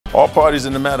All parties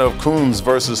in the matter of Coons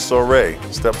versus Soray,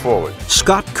 step forward.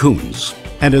 Scott Coons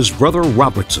and his brother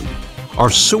Robertson are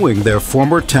suing their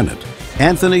former tenant,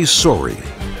 Anthony Sorey,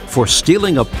 for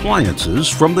stealing appliances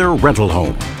from their rental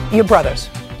home. Your brothers?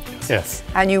 Yes.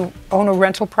 And you own a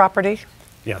rental property?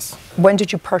 Yes. When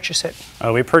did you purchase it?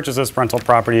 We purchased this rental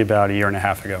property about a year and a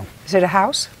half ago. Is it a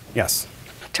house? Yes.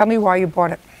 Tell me why you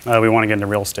bought it. We want to get into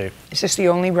real estate. Is this the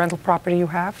only rental property you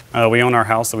have? We own our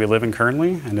house that we live in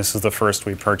currently, and this is the first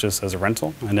we purchased as a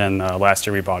rental. And then last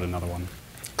year we bought another one.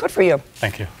 Good for you.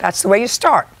 Thank you. That's the way you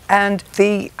start. And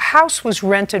the house was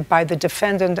rented by the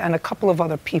defendant and a couple of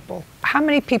other people. How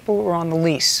many people were on the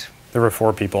lease? There were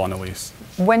 4 people on the lease.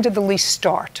 When did the lease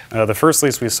start? The first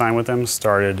lease we signed with them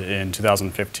started in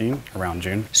 2015, around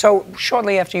June. So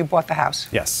shortly after you bought the house?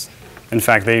 Yes. In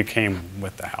fact, they came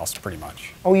with the house pretty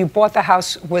much. Oh, you bought the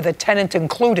house with a tenant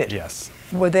included? Yes.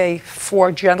 Were they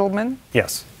 4 gentlemen?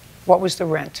 Yes. What was the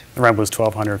rent? The rent was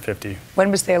 $1,250. When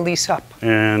was their lease up?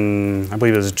 In, I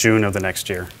believe it was June of the next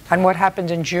year. And what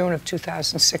happened in June of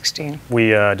 2016?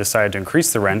 We decided to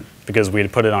increase the rent because we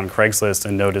had put it on Craigslist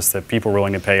and noticed that people were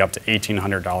willing to pay up to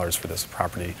 $1,800 for this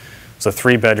property. It's a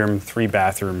 3-bedroom,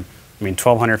 3-bathroom. I mean,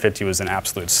 $1,250 was an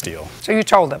absolute steal. So you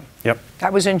told them? Yep.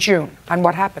 That was in June. And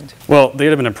what happened? Well, they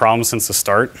had been a problem since the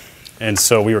start. And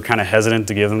so we were kind of hesitant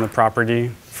to give them the property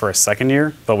for a second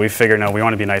year. But we figured, no, we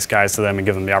want to be nice guys to them and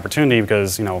give them the opportunity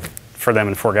because, you know, for them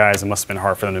and 4 guys, it must have been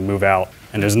hard for them to move out.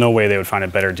 And there's no way they would find a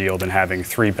better deal than having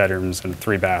 3 bedrooms and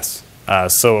 3 baths.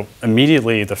 So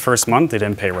immediately, the first month, they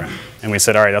didn't pay rent. And we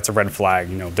said, all right, that's a red flag.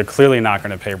 You know, they're clearly not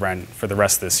going to pay rent for the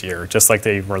rest of this year, just like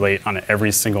they were late on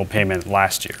every single payment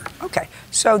last year. Okay,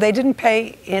 so they didn't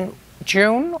pay in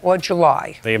June or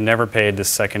July? They have never paid the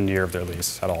second year of their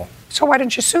lease at all. So why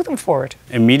didn't you sue them for it?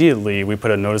 Immediately, we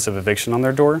put a notice of eviction on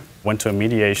their door, went to a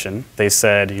mediation. They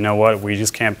said, you know what, we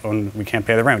can't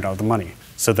pay the rent, we don't have the money.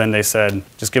 So then they said,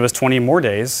 just give us 20 more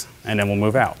days, and then we'll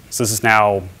move out. So this is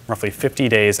now roughly 50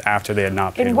 days after they had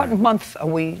not paid rent. In what month are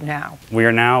we now? We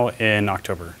are now in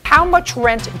October. How much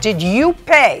rent did you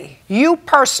pay, you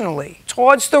personally,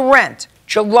 towards the rent?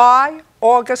 July,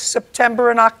 August,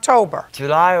 September, and October?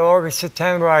 July, August,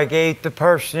 September, I gave the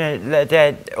person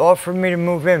that offered me to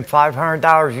move in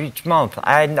 $500 each month.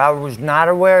 I was not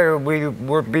aware we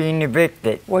were being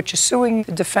evicted. What you're suing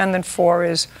the defendant for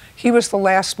is he was the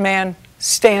last man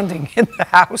standing in the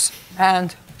house,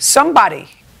 and somebody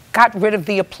got rid of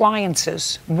the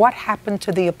appliances. What happened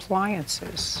to the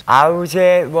appliances?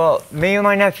 Me and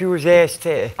my nephew was asked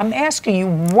to. I'm asking you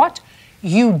what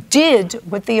you did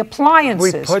with the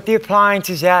appliances. We put the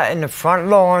appliances out in the front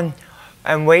lawn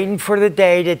and waiting for the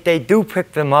day that they do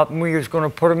pick them up, and we was going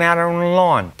to put them out on the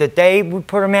lawn. The day we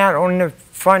put them out on the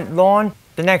front lawn,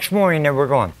 the next morning they were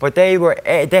gone. But they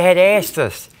had asked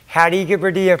us, how do you get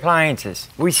rid of the appliances?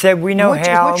 We said we know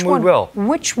how and we will.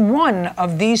 Which one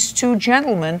of these 2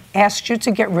 gentlemen asked you to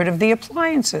get rid of the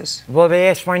appliances? Well, they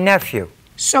asked my nephew.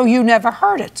 So you never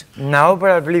heard it? No,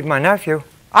 but I believe my nephew.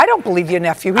 I don't believe your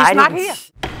nephew. He's not here.